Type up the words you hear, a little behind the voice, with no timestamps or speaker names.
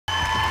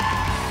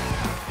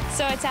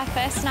So it's our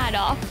first night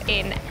off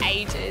in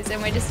ages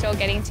and we're just all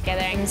getting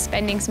together and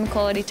spending some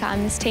quality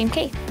time as Team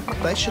Keith.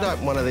 They should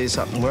open one of these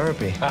up in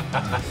Werribee.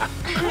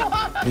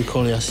 We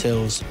call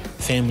ourselves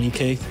Family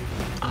Keith.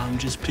 I'm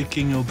just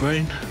picking your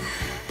brain.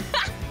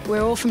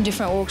 We're all from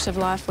different walks of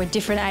life, we're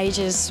different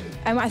ages,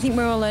 and I think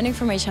we're all learning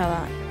from each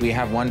other. We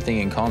have one thing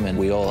in common.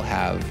 We all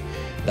have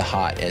the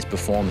heart as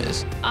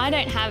performers. I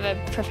don't have a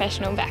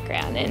professional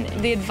background and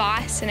the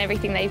advice and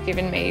everything they've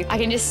given me, I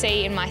can just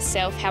see in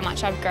myself how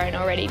much I've grown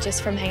already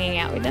just from hanging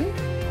out with them.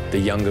 The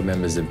younger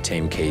members of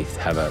Team Keith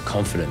have a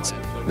confidence.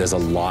 There's a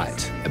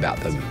light about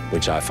them,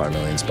 which I find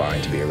really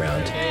inspiring to be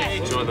around.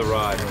 Enjoy the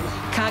ride.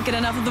 Can't get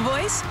enough of The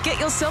Voice? Get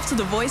yourself to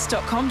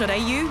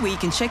thevoice.com.au where you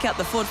can check out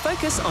the Ford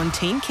Focus on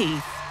Team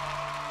Keith.